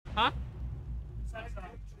Huh?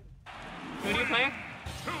 Who do you play?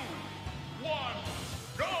 2, 1,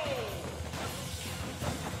 go!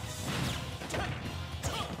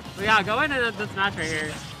 Well, yeah, go into this match right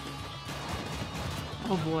here.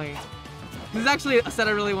 Oh boy. This is actually a set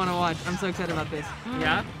I really want to watch. I'm so excited about this.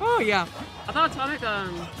 Yeah? Oh yeah. I thought Atomic,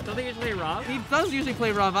 don't they usually Rob? He does usually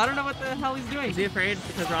play Rob. I don't know what the hell he's doing. Is he afraid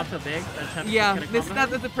because Rob's so big? That Yeah, that's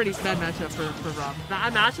a pretty bad matchup for Rob.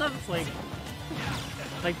 That matchup is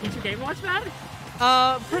like Pichu Game Watch bad?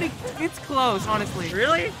 It's close, honestly.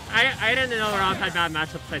 Really? I didn't know Rob had bad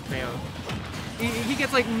matchups like Mayo. He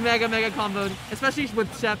gets like mega comboed, especially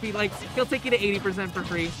with Chef. He'll take you to 80% for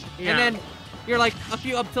free, Yeah. and then you're like a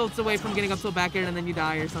few up tilts away from getting up tilt back air, and then you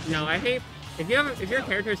die or something. No, I hate if your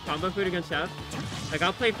character is combo food against Chef. Like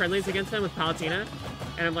I'll play friendlies against him with Palutena,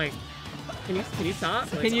 and I'm like, can you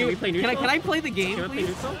stop? Like, Can we play neutral? Can I play the game, Can we play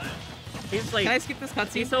please? neutral? He's like, Can I skip this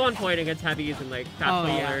cutscene? he's so on point against heavies and like fast Oh,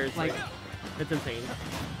 yeah. bowlers. Like- it's insane.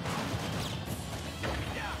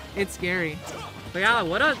 It's scary. But yeah,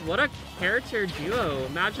 what a character duo.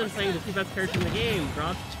 Imagine playing the two best characters in the game,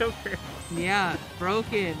 Rob Joker. Yeah,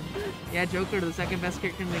 broken. Yeah, Joker, the second best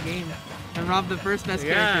character in the game. And Rob, the first best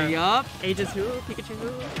Yeah. character. Yup. Aegis who? Pikachu who?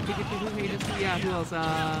 Pikachu, who made it? Yeah, who else?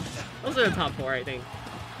 Those are the top 4, I think.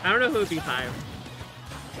 I don't know who would be 5.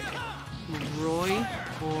 Roy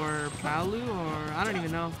or Paolu or I don't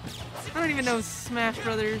even know. I don't even know Smash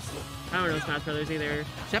Brothers. I don't know Smash Brothers either.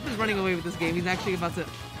 Shep is running away with this game. He's actually about to.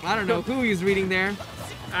 I don't know who he's reading there.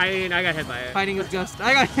 I mean, I got hit by it. Fighting his ghost.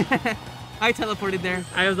 I teleported there.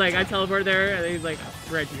 I was like, I teleported there, and then he's like,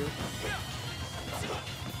 read you.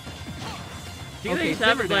 Do you Okay, think Chef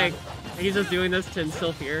simmer is down. like, he's just doing this to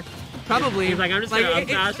instill fear? Probably. He's like, I'm just gonna up it-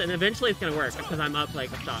 smash, and eventually it's gonna work because I'm up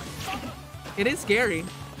like a shot. It is scary.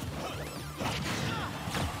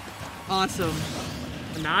 Awesome.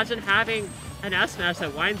 Imagine having an S smash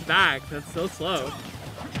that winds back. That's so slow.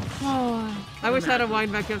 Oh, I wish I had a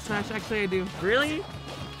wind back up smash. Actually, I do. Really?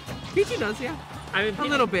 Pichu does, yeah. I mean, A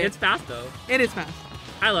little bit. It's fast though. It is fast.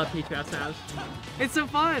 I love Pichu S smash, It's so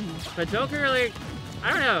fun. but Joker, like,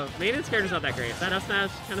 I don't know. Maybe this character's not that great. That S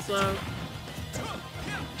smash kind of slow.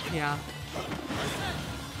 Yeah.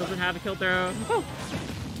 Doesn't have a kill throw. Oh,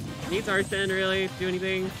 Needs Arson really to do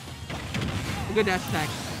anything. a good dash attack.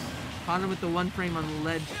 Caught him with the one frame on the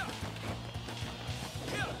ledge.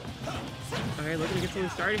 Okay, looking to get something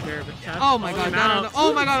started here, but Chef Oh my calling god, him no. out.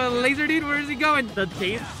 Oh my god, laser dude, where is he going? The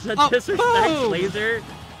Oh, disrespect boom! laser.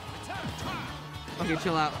 Okay,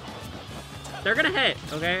 chill out. They're gonna hit,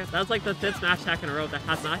 okay? That's like the 5th smash attack in a row that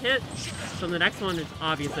has not hit. So the next one is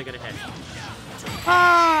obviously gonna hit.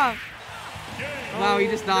 Ah! Wow, he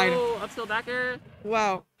just died. No, up still back air.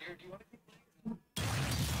 Wow.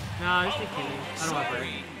 No, just kidding. I don't want to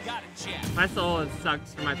break. My soul has sucked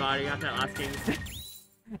from my body after that last game.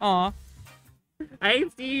 Aw. I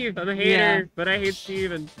hate Steve. I'm a hater, Yeah. but I hate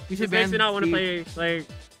Steve, and You this should makes ban me not want to Steve. play.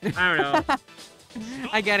 Like, I don't know.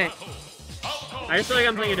 I get it. I just feel like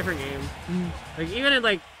I'm playing a different game. Like even in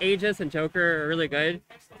like Aegis and Joker are really good,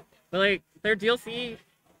 but like they're DLC,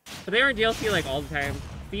 but they aren't DLC like all the time.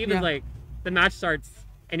 Steve Yeah. is like the match starts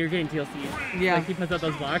and you're getting DLC. Yeah. Like he puts up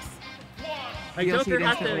those blocks. Like DLC Joker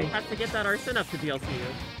instantly. has to get that Arson up to DLC.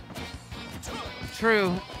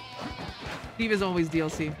 True. Steve is always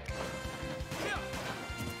DLC.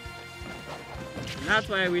 And that's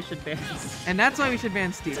why we should ban. And that's why we should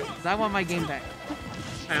ban Steve, because I want my game back.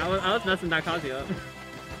 I was messing that Kazi up.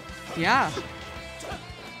 Yeah.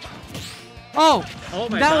 Oh! Oh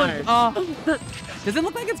my that god. was, does it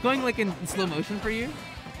look like it's going like in slow motion for you?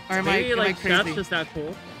 Or am Maybe am like I crazy? Chef's just that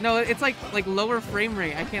cool. No, it's like lower frame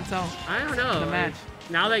rate. I can't tell. I don't know. The match.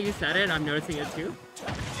 Now that you said it, I'm noticing it too.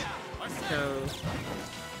 So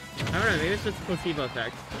I don't know. Maybe it's just placebo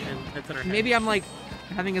effect, and it's in our head. Maybe I'm like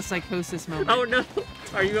having a psychosis moment. Oh no!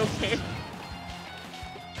 Are you okay?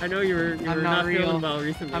 I know you were I'm not not real. feeling well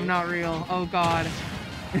recently. I'm not real. Oh god.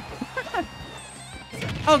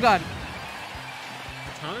 Oh god.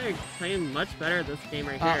 Atomic playing much better this game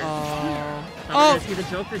right here. Uh-oh. Oh! Oh! See the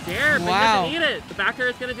Joker dare, but Wow. he doesn't need it. The backer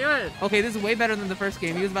is gonna do it. Okay, this is way better than the first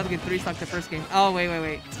game. He was about to get 3-stock the first game. Oh,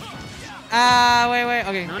 wait. Ah, wait.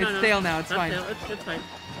 Okay, No, it's no, no. stale now. It's That's fine. stale. It's fine.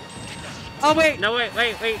 Oh, wait. No, wait.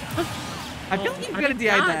 I feel like you could have DI'd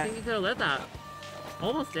I that. think you could have lit that.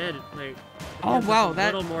 Almost did. Like. Oh, just wow, A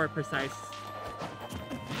that- little more precise.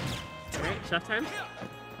 Alright, chef time.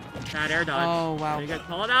 Bad air dodge. Oh, wow. You get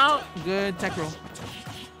called out. Good tech roll.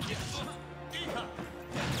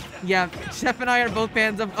 Yeah, Chef and I are both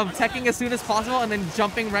fans of teching as soon as possible and then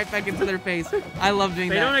jumping right back into their face. I love doing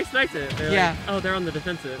They that. don't expect it. They're Yeah. like, oh, they're on the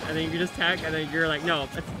defensive. And then you just tag, and then you're like, no,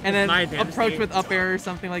 it's And then my advantage. approach with up air or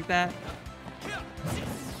something like that.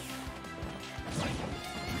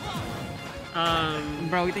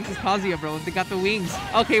 Bro, he thinks he's Kazuya, bro. They got the wings.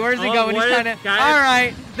 Okay, where's he Oh, going? He's what trying is- to. guys? All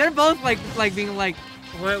right, they're both like being like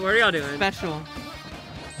What are y'all doing? special.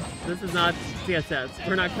 This is not CSS.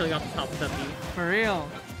 We're not killing off the top of 70. For real.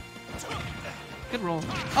 Good roll.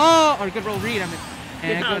 Oh, or good roll read. I mean,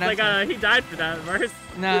 and Yeah, I good was like, he died for that, Mars.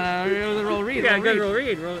 no, it was a roll read. Yeah, roll good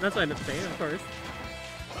read. roll read. That's what I meant to say, of course.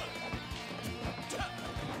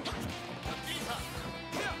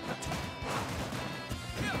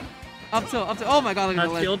 Up to. Oh my god, look at That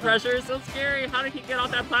the ledge. field pressure is so scary. How did he get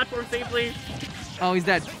off that platform safely? Oh, he's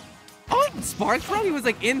dead. Oh, Sparks, bro. He was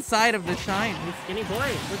like inside of the shine. He's skinny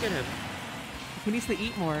boy. Look at him. He needs to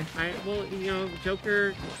eat more. Well, you know,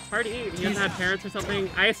 Joker, hard to eat. He doesn't have parents or something.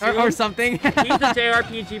 I assume Or something. he's a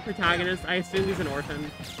JRPG protagonist. I assume he's an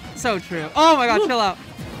orphan. So true. Oh my god, Woo. chill out.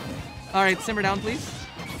 All right, simmer down, please.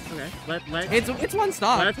 Okay, let It's one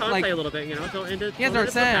stop. let Tom like, play a little bit. You know, don't end it. he has don't let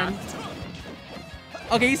it slip Arsene. past.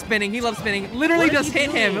 Okay, he's spinning. He loves spinning. Literally What is just he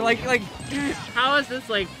hit him. doing? Like How is this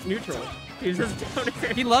like neutral? He's just down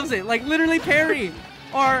there. he loves it. Like literally parry,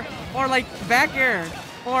 or like back air,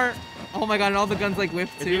 or oh my god, and all the guns like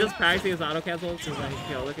whiff Is he too. just practicing his auto cancel? He's like,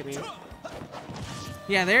 yo, look at me.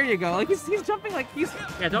 Yeah, there you go. Like he's jumping like he's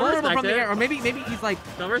Yeah, don't vulnerable respect from the it. air, or maybe he's like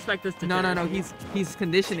Don't respect this. no. degeneracy. He's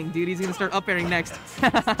conditioning, dude. He's gonna start up airing next.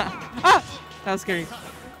 Ah, that was scary.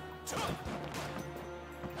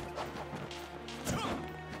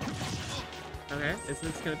 Okay, is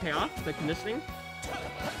this gonna pay off? The conditioning?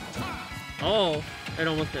 Oh, it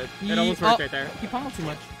almost did. It almost worked right there. He pummeled too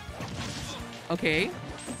much. Okay.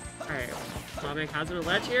 Alright, Sonic has a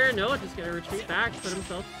ledge here. No, just gonna retreat back, put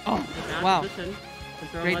himself Oh, in that wow. position. And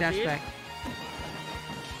throw Great a dash ledge back.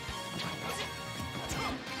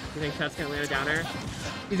 You think Chef's gonna land a downer?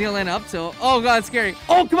 He's gonna land up tilt. Oh god, it's scary.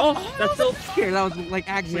 Oh come on. Oh, that's so scary. That was like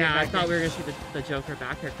actually. Yeah, I back thought there. we were gonna see the Joker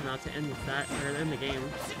back here come out to end the set or end the game.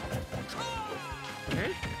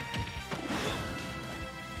 Okay.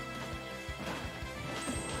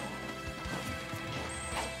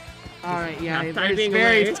 All right, yeah, Half very, diving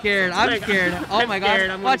very away. scared. I'm Like, scared. Oh I'm my scared. god, I'm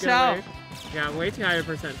gonna watch go out. away. Yeah, way too high a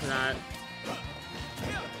percent for that.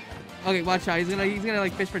 Okay, watch out. He's gonna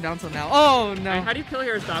like fish for down tilt now. Oh no. Alright, how do you kill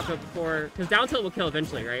Hirosako before? Because down tilt will kill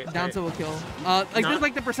eventually, right? Down Right. tilt will kill. Like Not- there's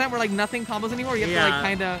like the percent where like nothing combos anymore. You have to Yeah. like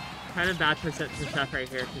kind of. Kind of bad percent for Chef right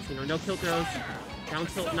here, because you know no kill throws. Down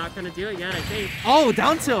tilt not gonna do it yet, I think. Oh,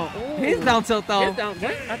 down tilt. His Oh. down tilt though. His down,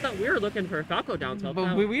 what? I thought we were looking for Falco down tilt.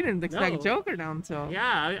 But No. we didn't expect No. Joker down tilt.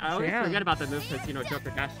 Yeah, I always Damn. forget about the move because you know Joker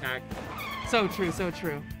dash tag. So true. So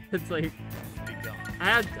true. It's like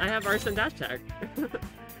I have Arsene dash tag.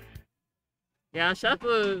 Yeah, Chef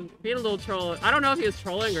was being a little troll. I don't know if he was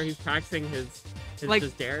trolling or he's practicing his Like,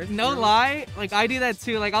 just dares. No you know? lie, like I do that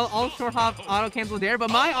too. Like I'll short hop auto cancel dare, but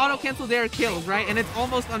my auto cancel dare kills, right? And it's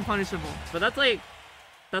almost unpunishable. But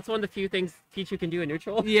that's one of the few things Pichu can do in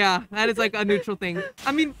neutral. Yeah, that is like a neutral thing.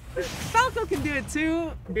 I mean, Falco can do it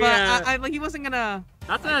too, but Yeah. I like he wasn't gonna.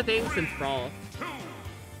 That's another thing since Brawl.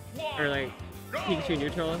 Or like Pikachu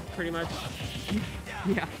neutral, pretty much.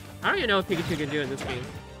 Yeah, I don't even know if Pikachu can do it in this game.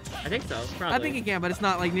 I think so, probably. I think he can, but it's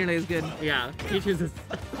not like nearly as good. Yeah, Pichu's is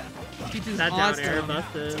He's just that down air awesome.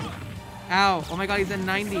 busted. Ow! Oh my God, he's at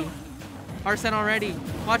 90. Arsene already.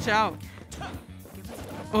 Watch out.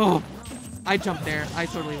 Oh, I jumped there. I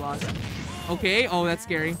totally lost. Okay. Oh, that's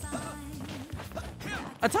scary.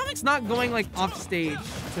 Atomic's not going like off stage,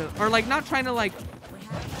 or like not trying to like.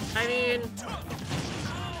 I mean,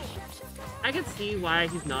 I can see why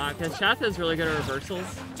he's not, because Chef is really good at reversals.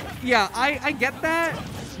 Yeah, I get that,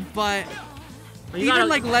 but But you even gotta-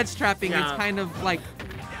 like ledge trapping, Yeah. it's kind of like.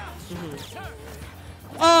 Mhm.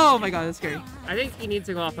 Oh my God, that's scary. I think he needs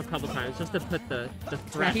to go off a couple times just to put the Yeah,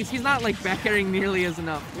 threat. he's not like back airing nearly as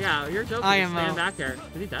enough. Yeah, you're joking. I am, Stand back there.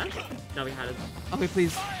 Is he dead? No, he had it. Okay,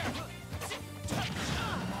 please.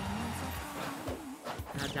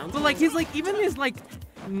 Down But like he's like even his like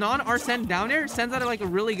non-Arsene down air sends out at like a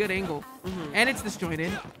really good angle, and it's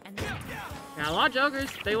disjointed. Yeah, a lot of jokers,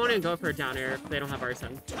 they won't even go for a down air if they don't have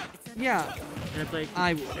Arsene. Yeah, And it's like,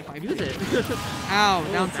 I would if I use did. it. Ow,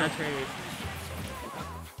 Oh, down bad tilt. trade.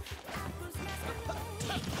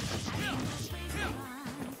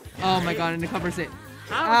 Oh my God, and it covers it.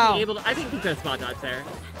 How Ow. was he able to? I think he could have spot dodged there.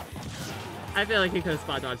 I feel like he could have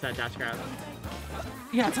spot dodged that dash grab.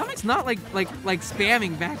 Yeah, Atomic's not like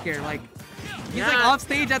spamming back air. Like he's like Yeah. off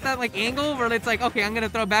stage at that like angle where it's like, okay, I'm gonna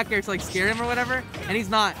throw back air to like scare him or whatever, and he's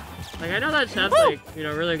not. Like, I know that Chef's Woo! like, you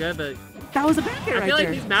know, really good, but That was a back air I right feel like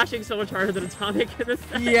there. he's mashing so much harder than Atomic in this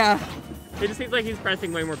set. Yeah. It just seems like he's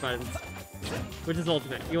pressing way more buttons, which is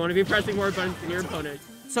ultimate. You want to be pressing more buttons than your opponent.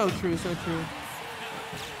 So true, so true.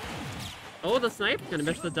 Oh, the snipe. Gonna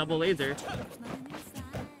miss the double laser.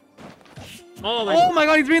 Oh my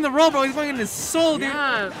god, he's being the roll, bro. He's going in his soul, dude.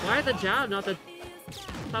 Yeah, why the jab? Not the... I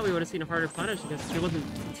thought we would have seen a harder punish because he wasn't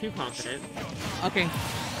too confident. Okay.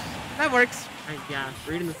 That works. Yeah,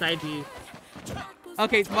 reading the side B.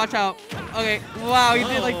 Okay, watch out. Okay, wow, he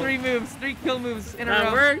did like 3 moves, 3 kill moves in a row.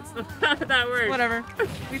 That works. That works. Whatever.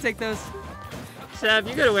 We take those. Chef,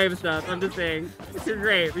 you get away with stuff. I'm just saying. You're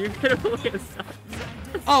great, but you get away with stuff.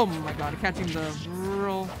 Oh my god, catching the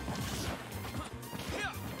roll.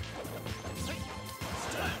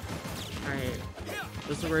 Alright.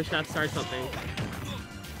 This is where Chef starts something.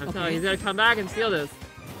 I'm telling you, he's gonna come back and steal this.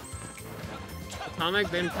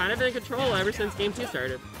 Atomic been kind of in control ever since game 2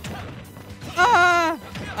 started. Ah!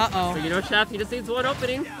 Uh-oh. So you know, Chef, he just needs one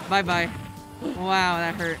opening. Bye-bye. Wow,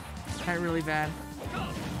 that hurt. That hurt really bad.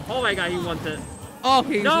 Oh my god, he wants it. Oh,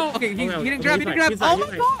 okay. No! Okay, he Okay, didn't grab, he didn't grab. fine, Oh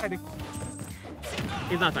my god!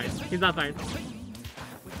 He's not fine. He's not fine.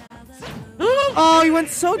 Oh, he went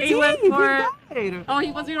so deep. He went for it. He died. Oh,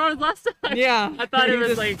 he wasn't on his last time. Yeah. I thought he it was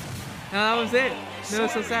just- like... No, that was it. No, it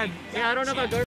was so sad. Yeah, I don't know about